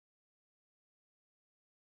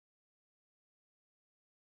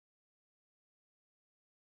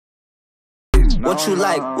What you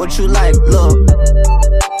like? What you like? Look.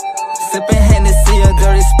 Sipping Hennessy, a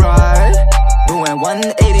dirty Sprite. Doing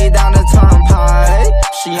 180 down the turnpike.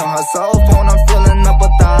 She on her cell phone, I'm filling up her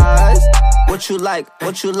thighs. What you like?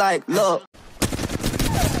 What you like? Look.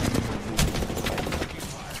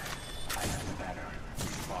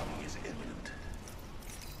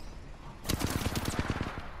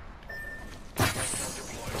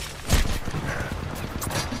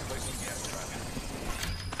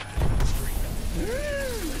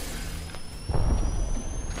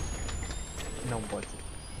 Não pode ser.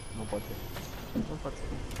 Não pode ser. Não pode ser.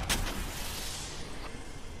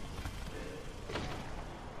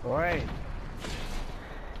 Oi.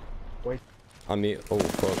 Oi. On me. Oh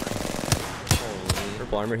fuck.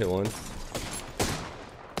 Purple armor hit one.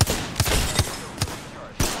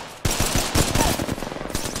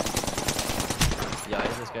 Yeah,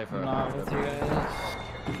 is this guy for Not with you guys.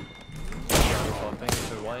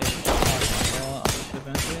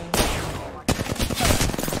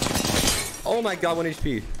 Oh my god, 1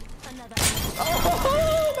 HP.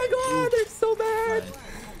 Oh my god, they're so bad.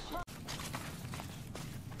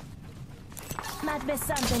 Might be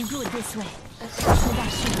something good this way.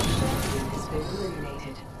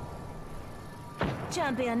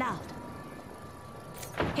 Champion out.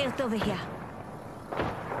 Health over here.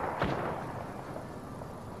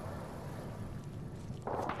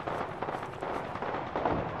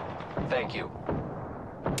 Thank you.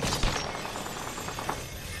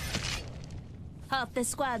 Half the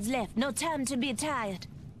squad's left. No time to be tired.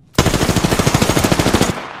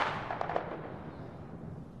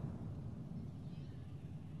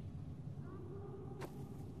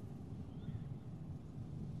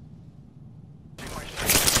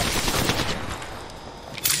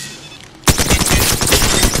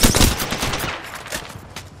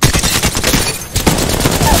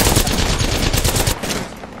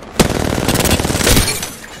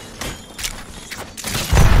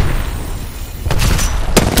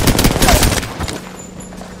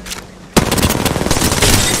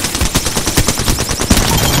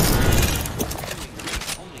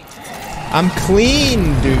 I'm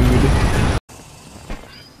clean, dude.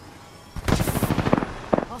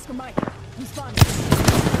 Oscar Mike, respond.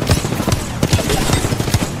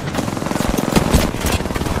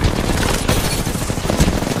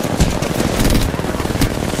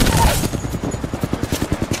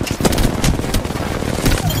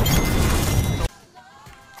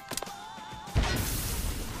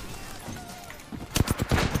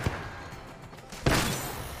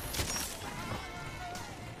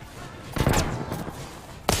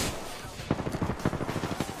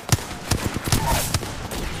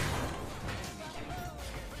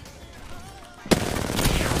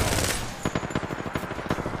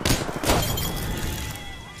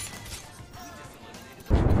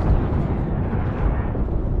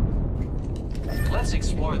 Let's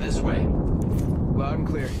explore this way. Loud and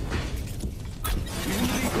clear. Using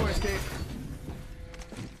the decoy escape.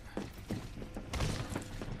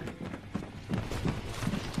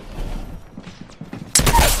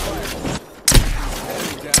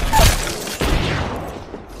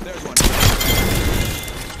 There's one.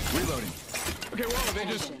 Reloading. Okay, well, they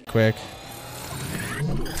just Quick.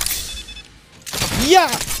 Yeah.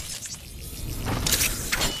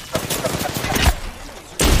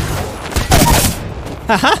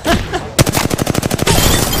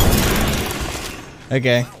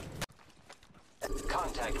 Okay.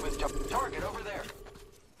 Contact with target over there.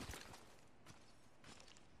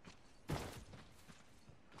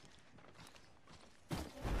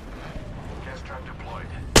 Gas trap deployed.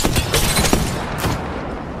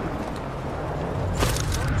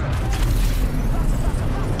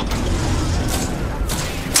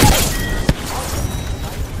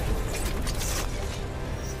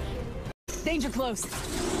 Danger close.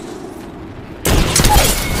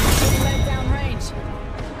 Let down range.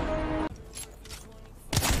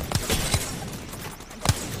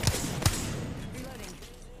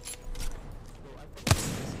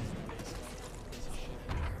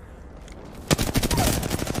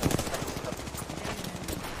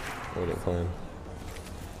 What did it climb?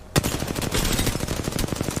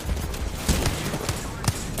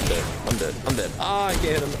 Dead. I'm dead. I'm dead. Ah, I can't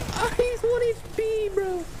hit him. Ah, he's 1 HP,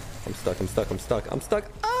 bro. I'm stuck. I'm stuck. I'm stuck. I'm stuck.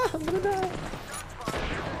 Ah, I'm gonna die.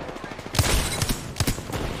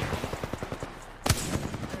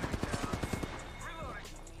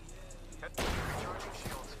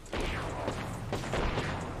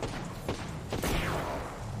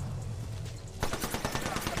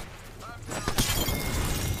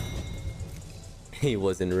 He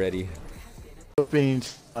wasn't ready. Being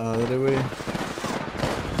the other way.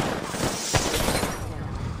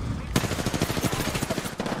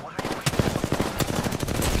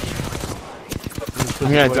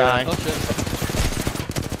 I'm gonna die. Oh shit.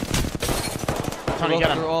 Tony, get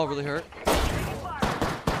him. We're all really hurt.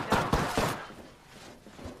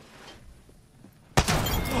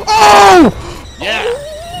 Oh! Yeah!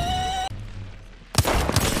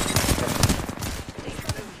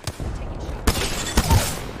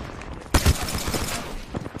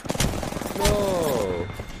 No.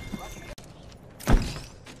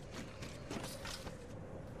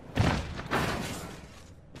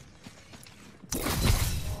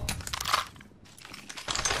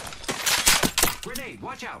 Grenade,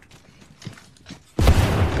 watch out.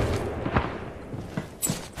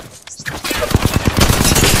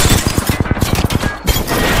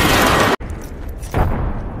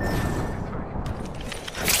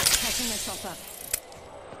 Catching myself up.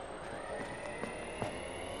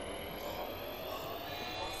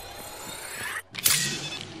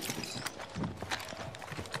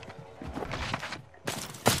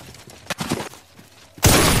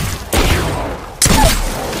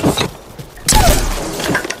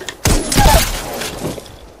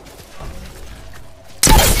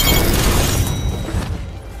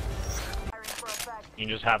 You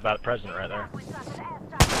can just have that present right there.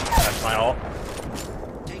 That's my ult.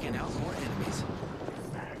 Taking out more enemies.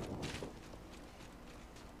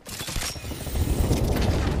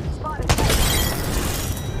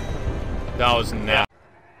 That was now.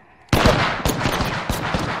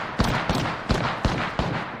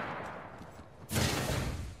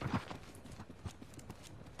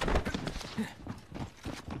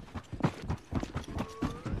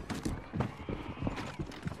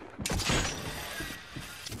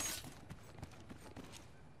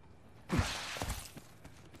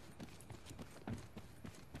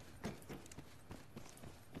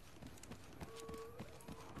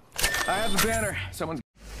 I have the banner. Someone's.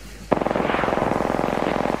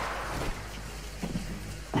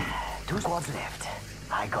 Two squads left.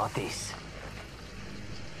 I got this.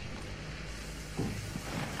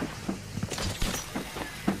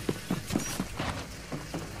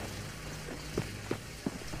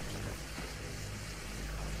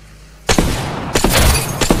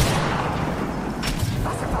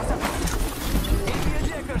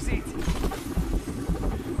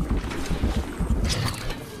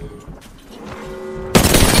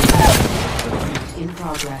 In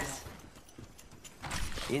progress.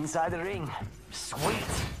 Inside the ring. Sweet.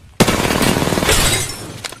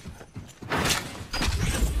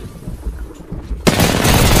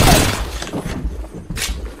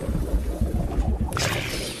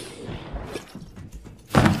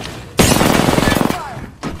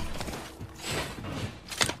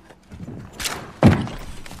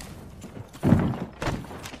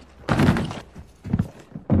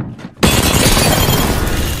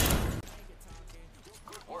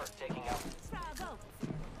 Good work taking out.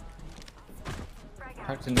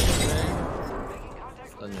 Cracked in the thing.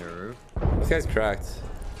 On your roof. This guy's cracked.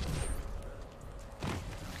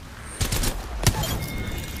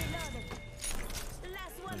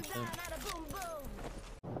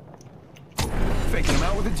 Faking him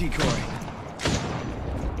out with a decoy.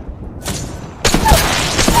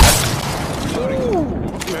 Loading.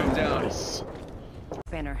 Man down.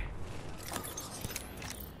 Banner.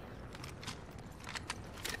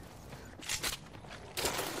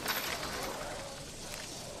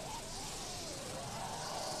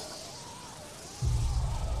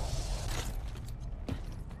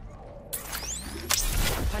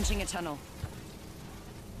 Punching a tunnel.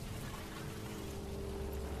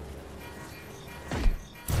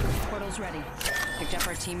 Portal's ready. Picked up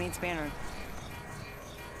our teammate's banner.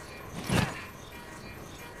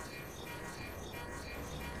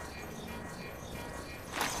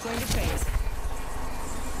 Going to phase.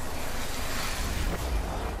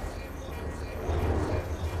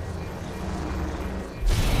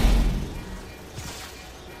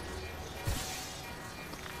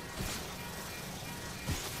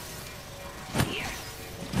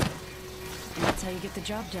 That's how you get the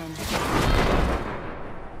job done.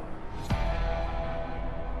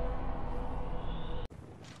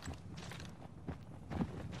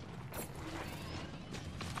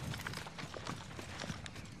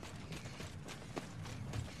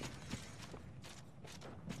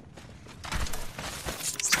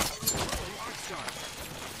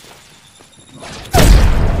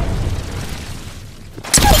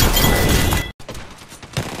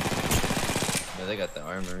 Yeah, they got the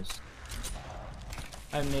armors.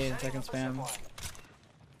 I need second spam.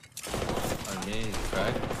 On me,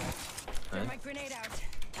 crack. My Right. grenade out.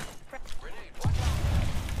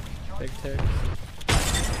 Big tick.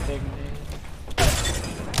 Big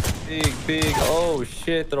nade. Big. Oh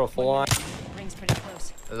shit, they're all flying. Ring's pretty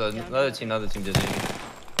close. There's another team did it.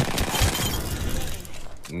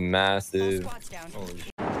 Massive. Holy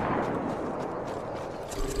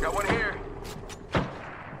got one here.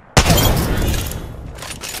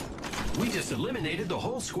 We just eliminated the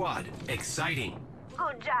whole squad. Exciting.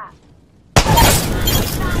 Good job.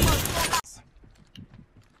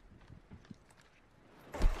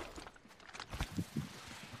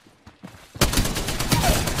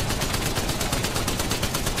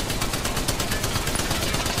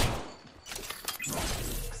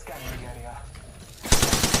 Scanning area.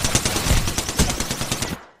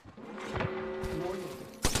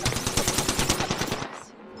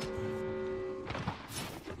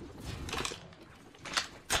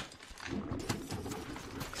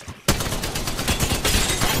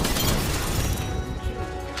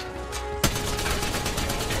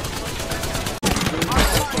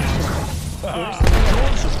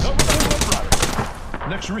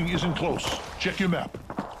 Next ring isn't close. Check your map.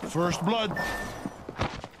 First blood.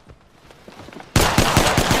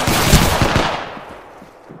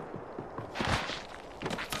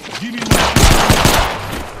 Give me my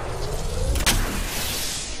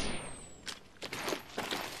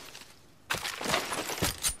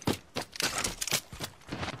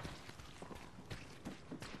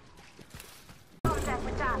Contact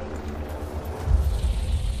with Tommy.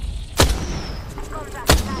 Contact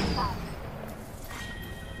with Tommy.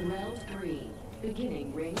 Round 3.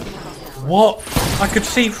 Beginning ring countdown. What? I could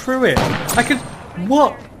see through it. I could...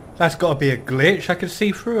 What? That's got to be a glitch. I could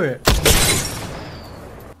see through it.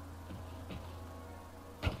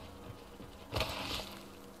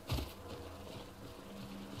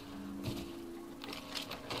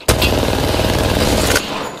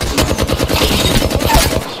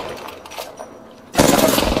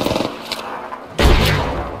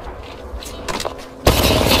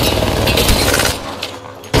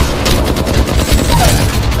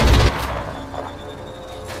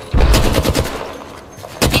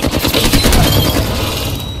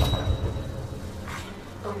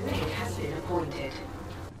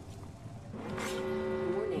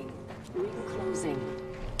 Warning. Ring closing.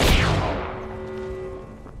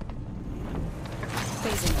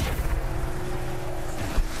 Phasing.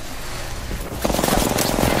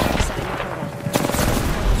 Setting a portal.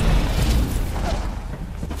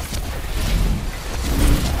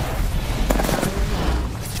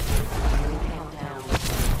 Countdown.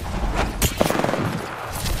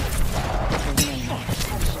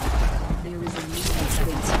 There is a new exit.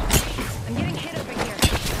 I'm getting hit over here.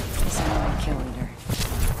 Is anyone killing her?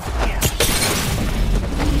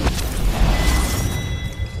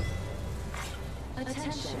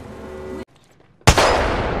 Attention.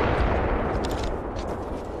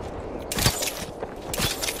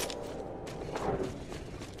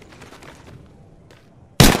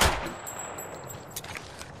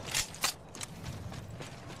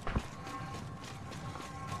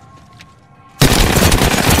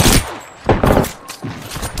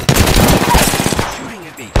 Shooting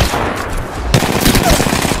at me.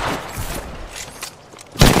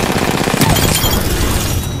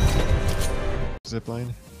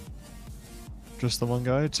 Zipline. Just the one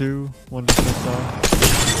guy. 2. 1 just off.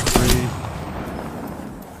 3.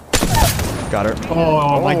 Got her.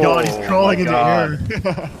 Oh my god, he's crawling in the air.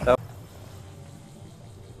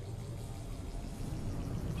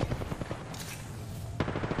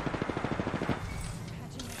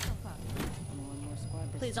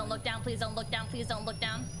 Please don't look down, please don't look down, please don't look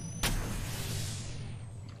down.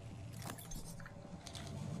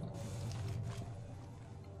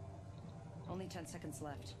 Only 10 seconds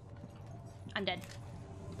left. I'm dead.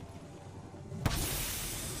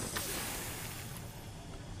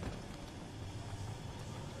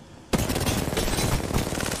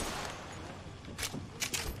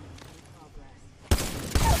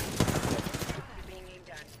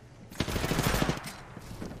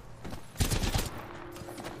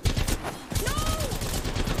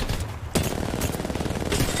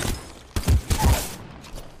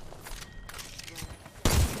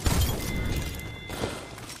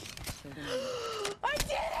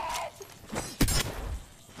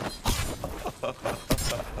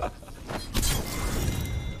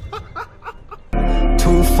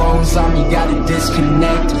 Two phones on me, gotta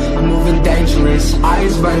disconnect. I'm moving dangerous,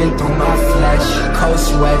 eyes running through my flesh. Cold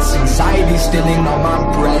sweats, anxiety stealing all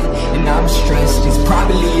my breath. And I'm stressed, it's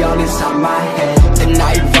probably all inside my head. The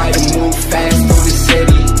night rider move fast through the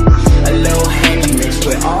city. A little handy mixed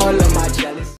with all of my